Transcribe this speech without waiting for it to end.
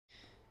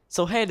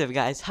So hey there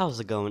guys,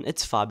 how's it going?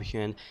 It's Fab here,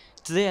 and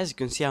today as you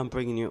can see I'm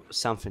bringing you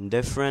something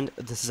different.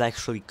 This is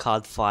actually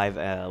CoD 5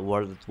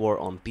 World at War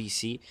on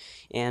PC,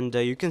 and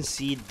you can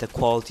see the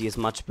quality is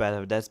much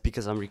better. That's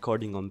because I'm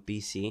recording on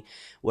PC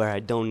where I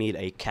don't need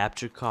a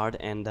capture card,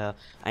 and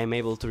I'm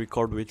able to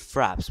record with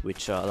fraps,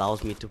 which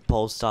allows me to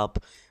post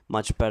up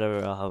much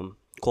better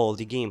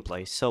quality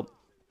gameplay. So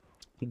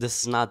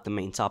this is not the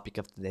main topic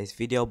of today's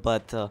video,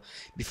 but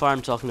before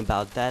I'm talking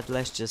about that,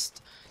 let's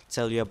just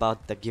tell you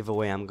about the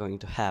giveaway I'm going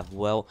to have.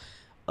 Well,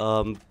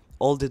 um,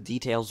 all the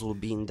details will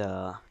be in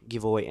the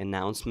giveaway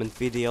announcement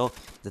video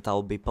that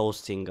I'll be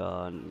posting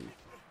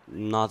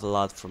not a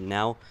lot from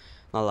now,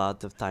 not a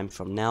lot of time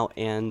from now,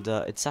 and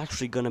it's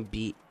actually gonna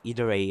be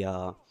either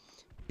a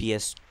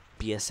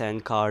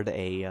PSN card,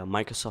 a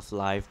Microsoft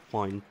Live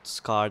points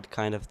card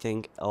kind of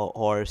thing,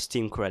 or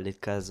Steam credit,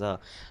 because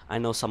I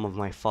know some of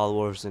my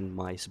followers and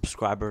my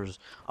subscribers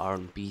are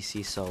on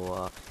PC,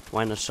 so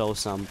why not show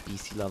some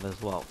PC love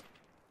as well.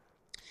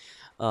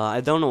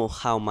 I don't know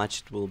how much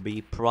it will be,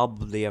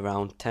 probably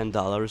around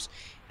 $10,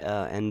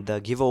 and the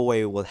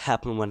giveaway will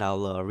happen when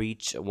I'll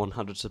reach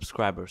 100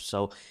 subscribers,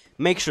 so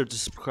make sure to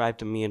subscribe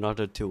to me in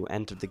order to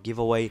enter the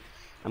giveaway.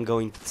 I'm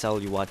going to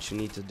tell you what you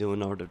need to do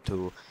in order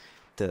to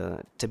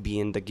be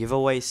in the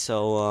giveaway.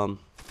 So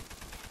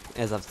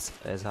as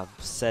I've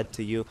said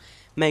to you,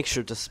 make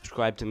sure to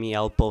subscribe to me.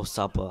 I'll post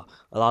up a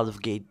lot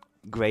of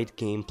great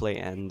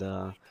gameplay and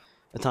a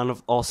ton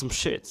of awesome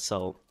shit.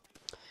 So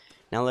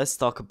now let's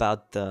talk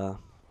about the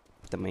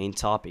main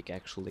topic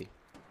actually,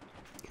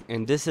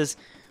 and this is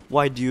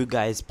why do you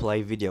guys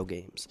play video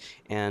games,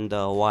 and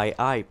why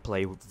I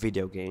play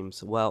video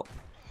games. Well,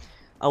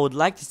 I would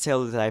like to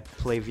tell you that I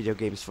play video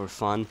games for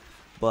fun,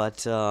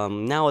 but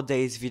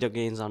nowadays video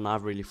games are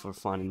not really for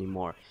fun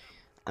anymore.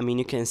 I mean,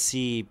 you can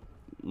see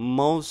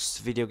most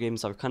video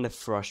games are kind of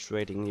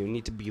frustrating. You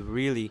need to be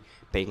really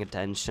paying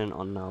attention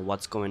on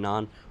what's going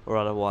on, or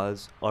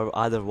otherwise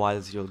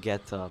you'll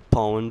get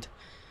pwned,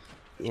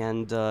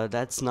 and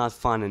that's not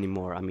fun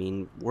anymore. I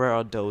mean, where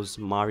are those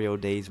Mario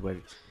days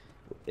where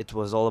it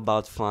was all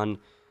about fun?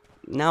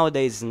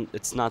 Nowadays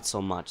it's not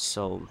so much.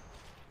 So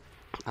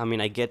I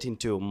mean, I get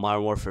into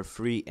Modern Warfare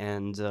 3,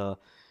 and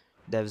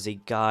there's a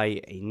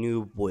guy, a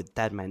noob with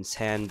that man's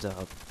hand,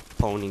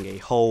 pwning a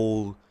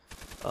whole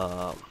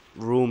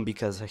room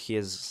because he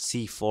is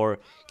C4,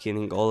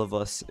 killing all of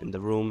us in the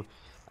room.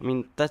 I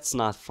mean, that's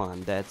not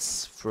fun.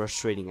 That's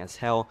frustrating as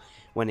hell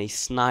when a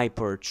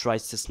sniper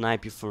tries to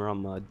snipe you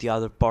from the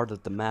other part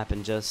of the map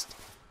and just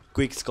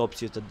quick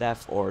scopes you to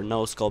death or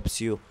no scopes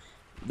you.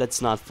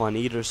 That's not fun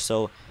either.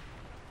 So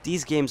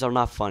these games are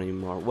not fun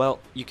anymore. Well,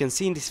 you can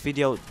see in this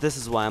video, this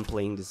is why I'm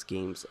playing these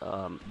games.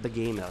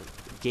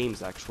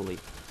 Games actually.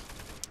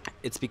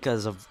 It's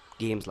because of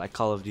games like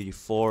Call of Duty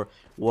 4,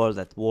 World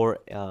at War,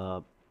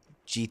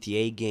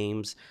 GTA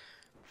games,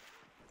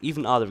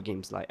 even other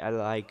games. Like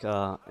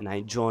and I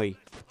enjoy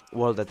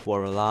World at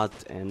War a lot,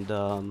 and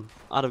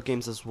other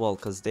games as well,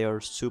 because they are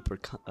super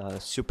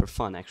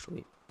fun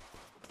actually.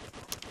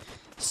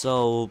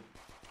 So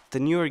the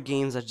newer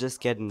games are just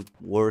getting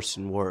worse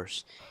and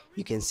worse.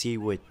 You can see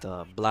with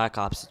Black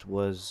Ops, it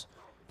was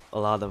a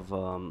lot of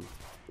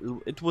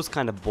it was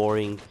kind of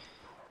boring.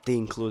 They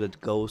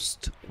included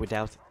Ghost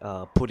without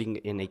putting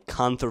in a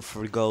counter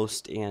for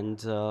Ghost, and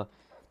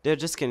they're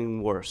just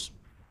getting worse.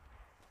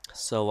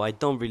 So I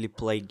don't really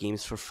play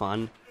games for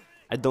fun.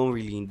 I don't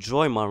really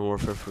enjoy Modern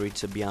Warfare 3,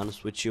 to be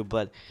honest with you,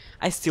 but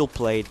I still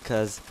play it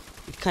because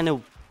it kind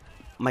of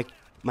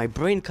my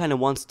brain kind of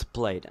wants to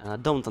play it, and I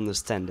don't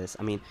understand this.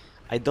 I mean,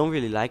 I don't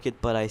really like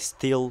it, but I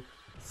still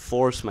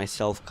force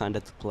myself kind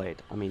of to play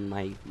it. I mean,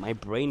 my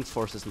brain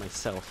forces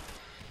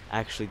myself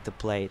actually to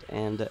play it,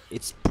 and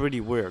it's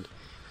pretty weird.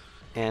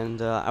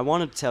 And I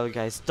want to tell you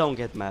guys, don't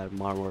get mad at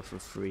Modern Warfare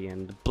 3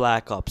 and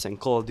Black Ops and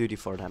Call of Duty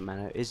for that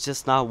matter. It's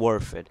just not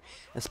worth it.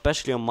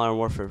 Especially on Modern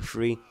Warfare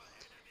 3,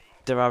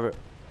 there are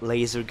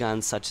laser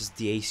guns such as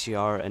the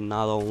ACR, and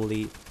not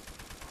only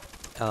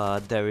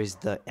there is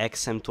the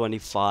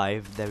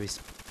XM25, there is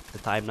the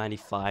Type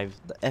 95,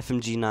 the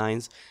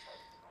FMG9s,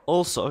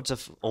 all sorts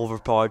of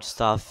overpowered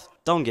stuff.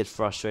 Don't get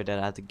frustrated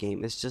at the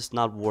game, it's just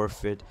not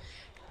worth it.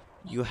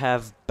 You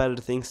have better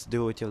things to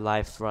do with your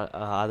life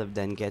other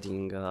than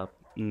getting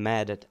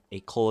mad at a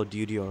Call of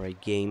Duty or a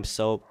game.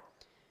 So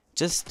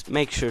just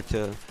make sure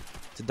to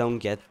don't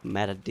get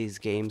mad at these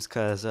games,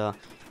 because I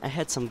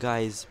had some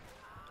guys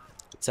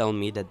tell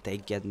me that they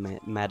get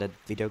mad at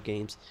video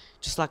games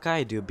just like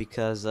I do,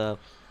 because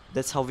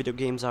that's how video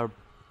games are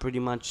pretty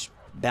much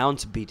bound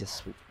to be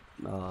this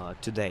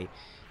today.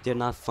 They're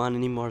not fun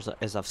anymore,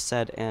 as I've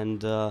said,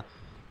 and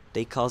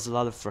they cause a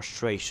lot of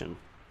frustration.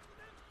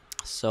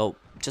 So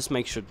just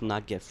make sure to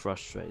not get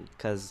frustrated,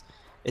 because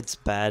it's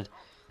bad.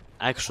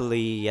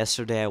 Actually,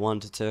 yesterday I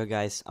wanted to tell you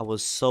guys, I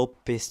was so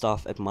pissed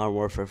off at Modern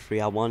Warfare 3,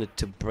 I wanted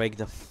to break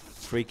the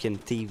freaking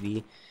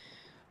TV.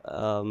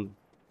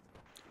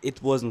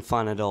 It wasn't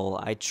fun at all.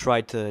 I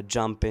tried to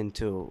jump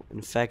into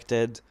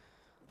Infected,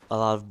 a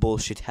lot of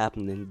bullshit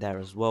happened in there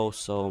as well,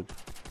 so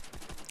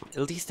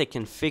at least they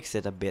can fix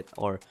it a bit,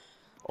 or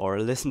or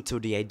listen to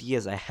the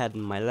ideas I had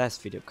in my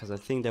last video, because I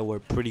think they were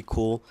pretty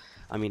cool.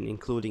 I mean,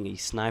 including a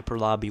sniper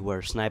lobby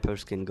where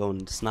snipers can go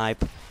and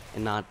snipe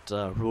and not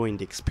ruin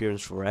the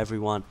experience for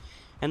everyone.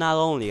 And not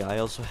only, I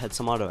also had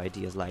some other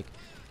ideas, like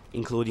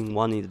including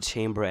one in the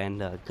chamber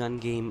and a gun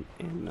game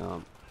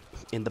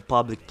in the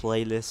public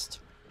playlist,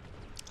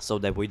 so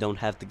that we don't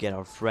have to get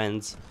our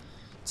friends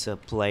to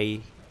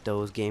play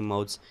those game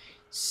modes.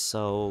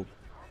 So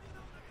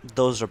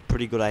those are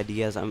pretty good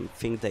ideas. I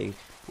think they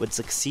would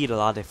succeed a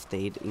lot if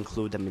they'd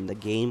include them in the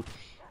game.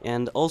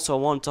 And also I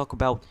want to talk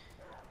about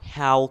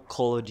how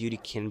Call of Duty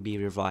can be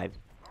revived,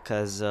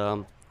 because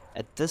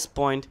at this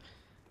point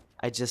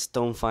I just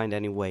don't find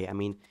any way. I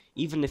mean,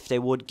 even if they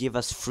would give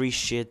us free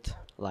shit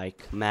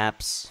like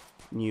maps,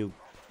 new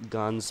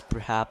guns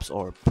perhaps,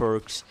 or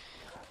perks,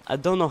 I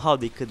don't know how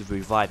they could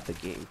revive the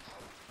game.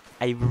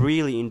 I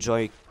really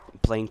enjoy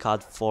playing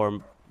CoD 4,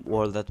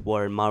 World at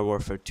War, and Modern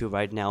Warfare 2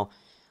 right now.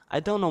 I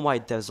don't know why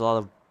there's a lot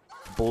of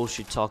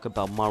bullshit talk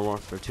about Modern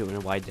Warfare 2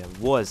 and why there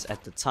was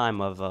at the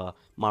time of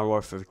Modern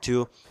Warfare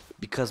 2,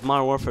 because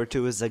Modern Warfare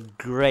 2 is a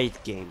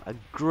great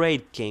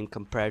game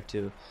compared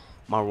to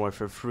Modern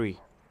Warfare 3.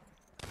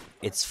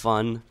 It's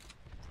fun.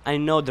 I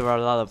know there are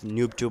a lot of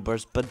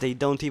noobtubers, but they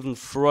don't even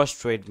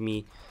frustrate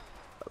me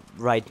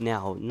right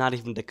now. Not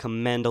even the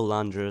commando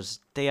launchers.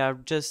 They are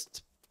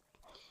just,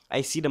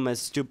 I see them as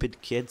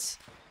stupid kids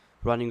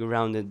running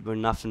around and we're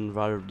nothing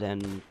rather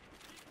than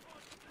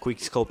quick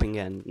scoping,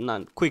 and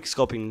not quick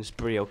scoping is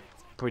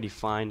pretty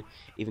fine,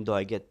 even though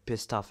I get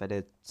pissed off at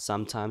it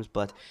sometimes.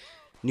 But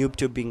noob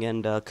tubing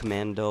and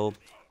commando,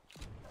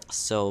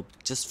 so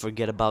just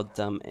forget about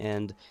them,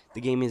 and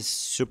the game is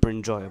super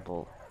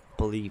enjoyable.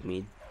 Believe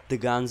me, the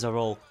guns are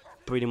all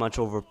pretty much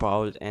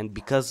overpowered, and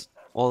because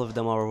all of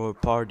them are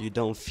overpowered, you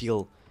don't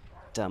feel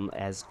them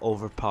as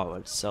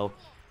overpowered. So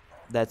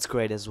that's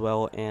great as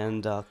well.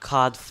 And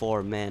COD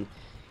 4, man,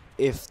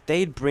 if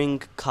they'd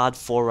bring COD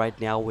 4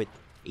 right now with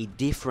a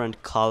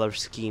different color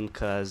scheme,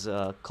 because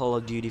Call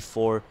of Duty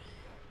 4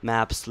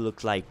 maps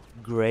look like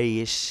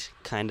grayish,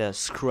 kinda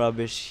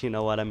scrubbish, you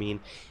know what I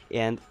mean.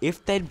 And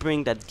if they'd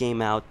bring that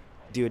game out,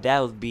 dude, that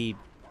would be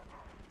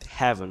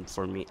heaven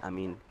for me. I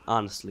mean,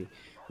 honestly,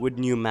 with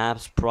new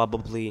maps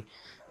probably,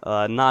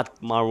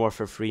 not Modern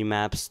Warfare 3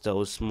 maps,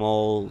 those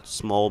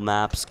small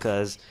maps,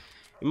 because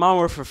in Modern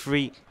Warfare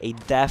 3 a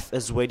death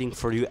is waiting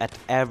for you at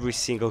every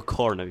single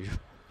corner.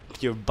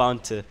 You're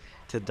bound to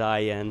die,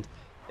 and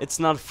it's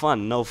not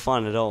fun, no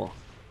fun at all.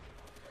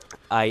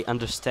 I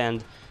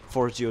understand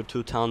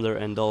 402 Thunder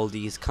and all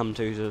these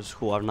commentators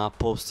who are not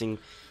posting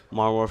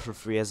Modern Warfare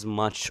 3 as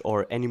much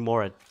or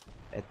anymore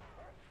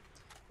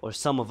or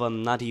some of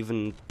them not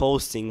even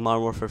posting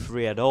Modern Warfare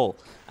 3 at all.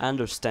 I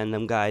understand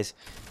them, guys.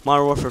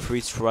 Modern Warfare 3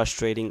 is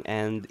frustrating,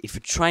 and if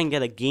you try and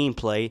get a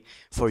gameplay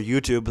for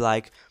YouTube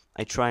like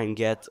I try and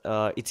get,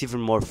 it's even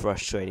more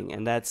frustrating.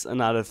 And that's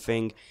another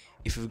thing.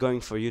 If you're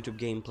going for YouTube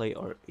gameplay,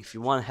 or if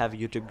you want to have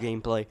YouTube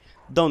gameplay,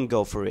 don't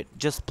go for it.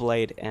 Just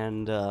play it,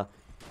 and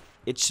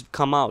it should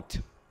come out.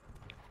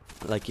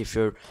 Like if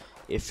you're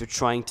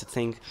trying to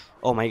think,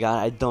 oh my god,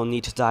 I don't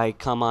need to die,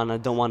 come on, I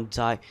don't want to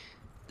die,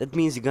 that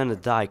means you're gonna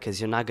die,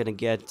 because you're not gonna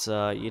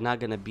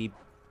be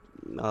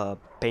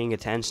paying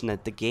attention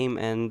at the game,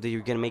 and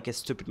you're gonna make a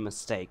stupid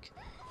mistake,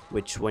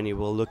 which when you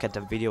will look at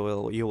the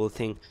video, you will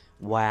think,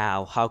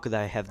 wow, how could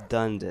I have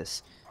done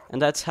this?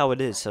 And that's how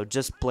it is. So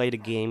just play the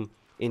game,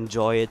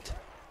 enjoy it.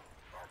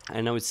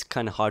 I know it's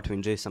kind of hard to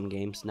enjoy some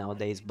games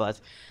nowadays, but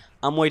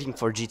I'm waiting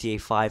for GTA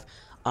 5.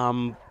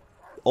 I'm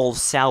all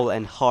soul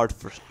and heart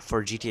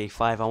for GTA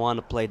 5. I want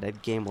to play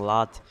that game a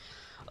lot.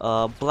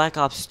 Black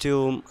Ops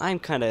 2, I'm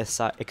kind of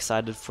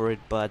excited for it,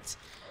 but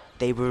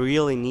they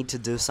really need to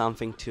do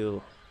something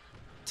to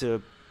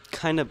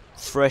kind of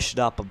fresh it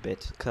up a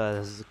bit,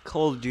 because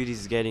Call of Duty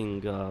is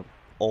getting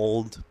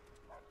old.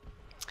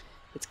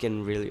 It's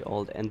getting really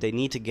old, and they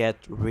need to get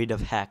rid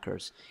of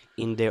hackers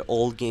in their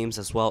old games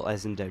as well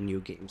as in their new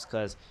games,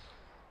 because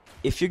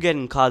if you get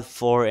in COD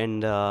 4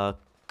 and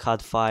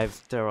COD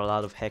 5, there are a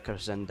lot of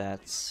hackers, and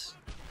that's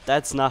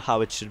not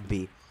how it should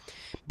be.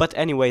 But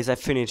anyways, I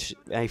finish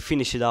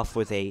it off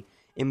with a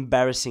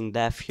embarrassing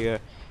death here,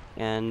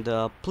 and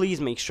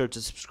please make sure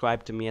to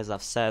subscribe to me, as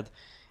I've said.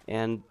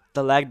 And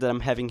the lag that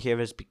I'm having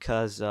here is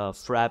because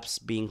Fraps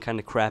being kind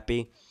of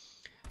crappy,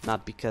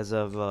 not because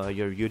of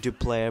your YouTube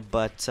player.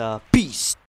 But peace.